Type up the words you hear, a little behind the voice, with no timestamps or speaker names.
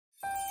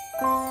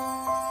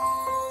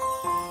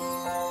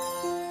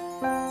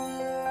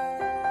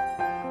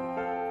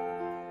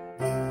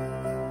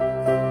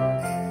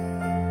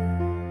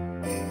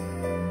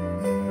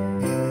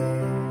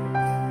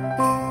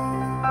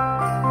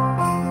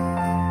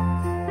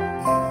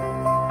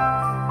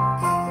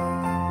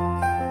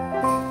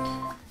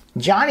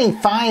Johnny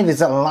 5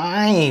 is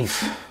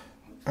alive.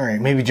 All right,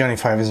 maybe Johnny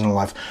 5 isn't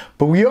alive,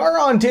 but we are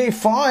on day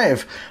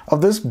 5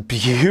 of this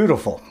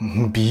beautiful,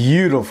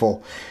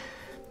 beautiful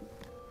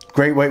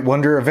Great White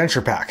Wonder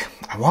Adventure Pack.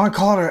 I want to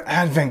call it an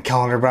advent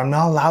calendar, but I'm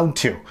not allowed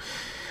to.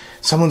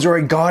 Someone's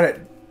already got it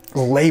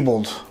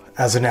labeled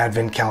as an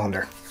advent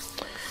calendar.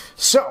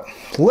 So,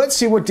 let's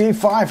see what day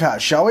 5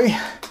 has, shall we?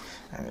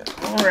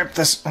 Rip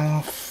this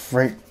off.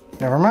 Right,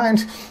 never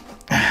mind.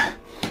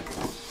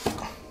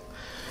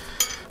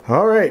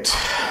 All right.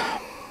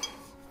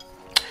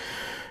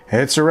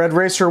 It's a Red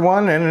Racer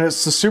one, and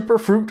it's the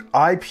Superfruit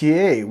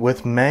IPA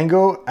with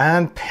mango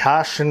and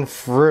passion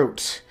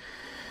fruit.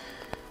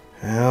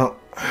 Well,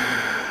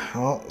 I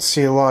don't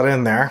see a lot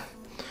in there.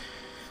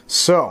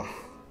 So,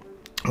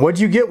 what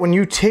do you get when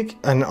you take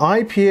an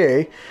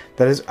IPA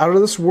that is out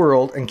of this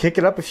world and kick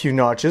it up a few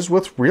notches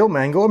with real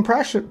mango and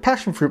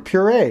passion fruit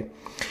puree?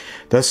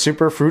 The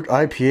Superfruit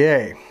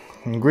IPA.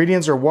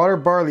 Ingredients are water,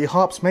 barley,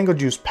 hops, mango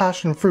juice,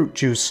 passion fruit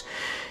juice,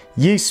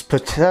 yeast,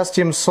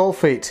 potassium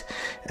sulfate,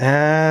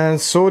 and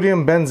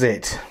sodium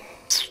benzoate.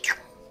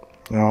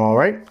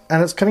 Alright,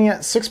 and it's coming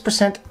at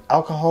 6%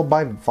 alcohol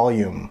by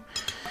volume.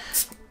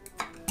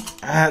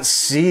 Let's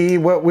see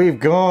what we've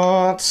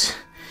got.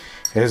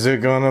 Is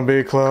it gonna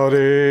be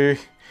cloudy?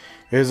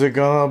 Is it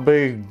gonna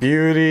be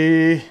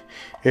beauty?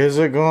 Is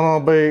it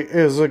gonna be,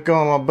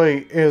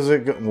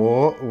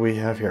 what we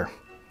have here?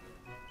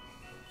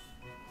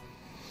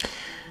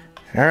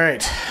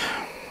 Alright,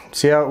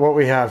 see what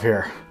we have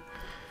here.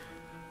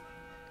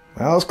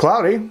 Well, it's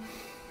cloudy.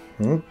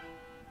 It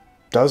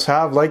does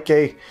have like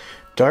a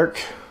dark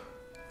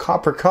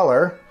copper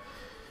color.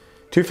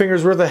 2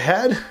 fingers worth of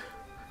head.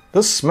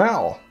 The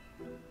smell.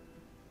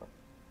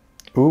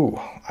 Ooh,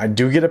 I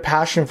do get a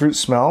passion fruit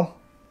smell.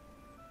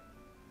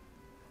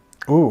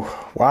 Ooh,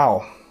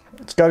 wow.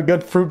 It's got a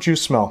good fruit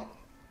juice smell.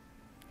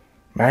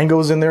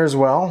 Mango's in there as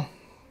well.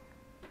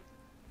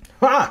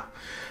 Ha!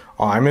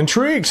 I'm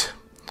intrigued.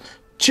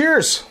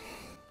 Cheers!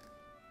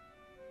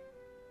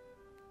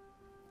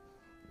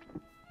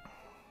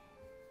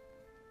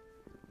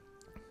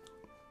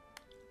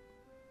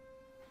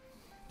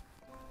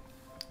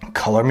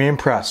 Color me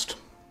impressed.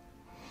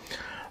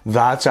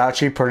 That's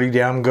actually pretty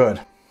damn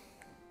good.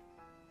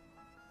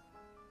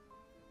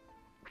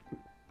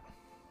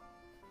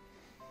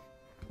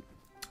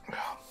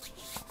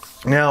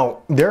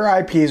 Now, their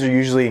IPAs are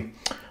usually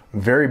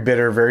very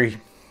bitter, very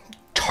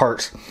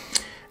tart,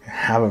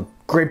 have a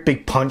great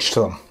big punch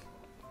to them.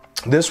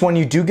 This one,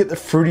 you do get the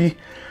fruity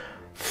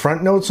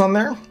front notes on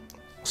there.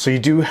 So you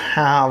do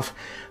have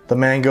the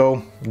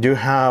mango, you do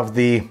have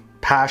the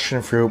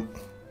passion fruit,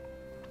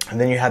 and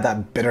then you have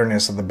that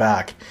bitterness at the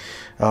back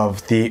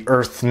of the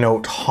earth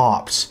note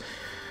hops.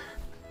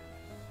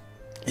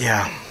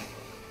 Yeah.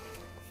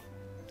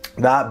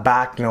 That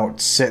back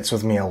note sits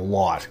with me a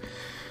lot.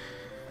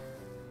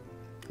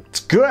 It's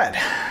good.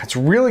 It's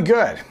really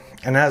good.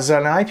 And as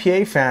an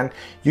IPA fan,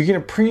 you can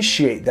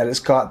appreciate that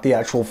it's got the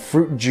actual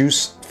fruit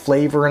juice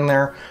flavor in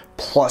there,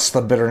 plus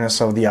the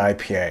bitterness of the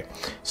IPA,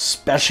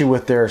 especially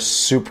with their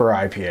super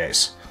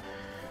IPAs.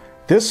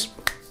 This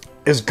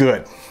is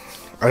good.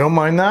 I don't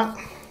mind that.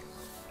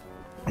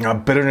 Now,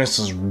 bitterness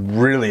is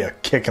really a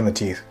kick in the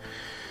teeth.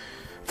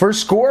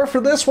 First score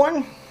for this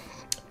one,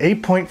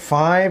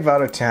 8.5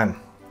 out of 10.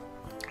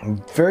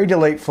 Very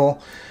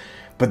delightful,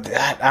 but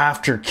that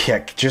after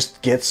kick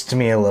just gets to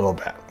me a little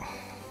bit.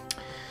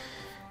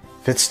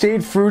 If it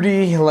stayed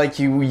fruity like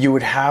you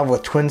would have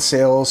with Twin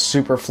Sails,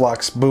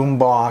 Superflux,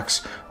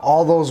 Boombox,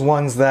 all those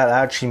ones that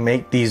actually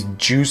make these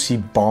juicy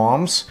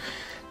bombs,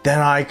 then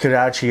I could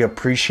actually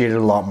appreciate it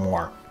a lot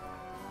more.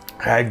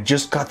 I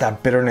just got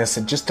that bitterness.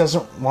 It just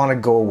doesn't want to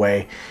go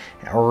away.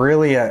 It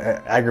really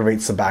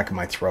aggravates the back of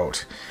my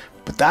throat.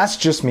 But that's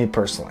just me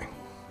personally.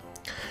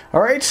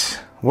 Alright,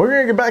 we're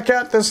going to get back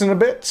at this in a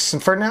bit.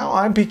 And for now,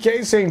 I'm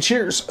PK saying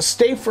cheers.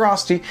 Stay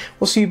frosty.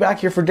 We'll see you back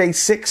here for day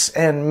 6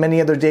 and many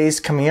other days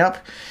coming up.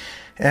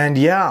 And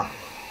yeah,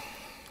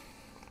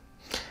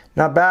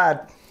 not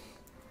bad,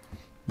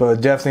 but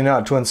definitely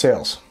not Twin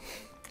Sails.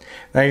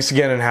 Thanks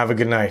again and have a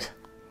good night.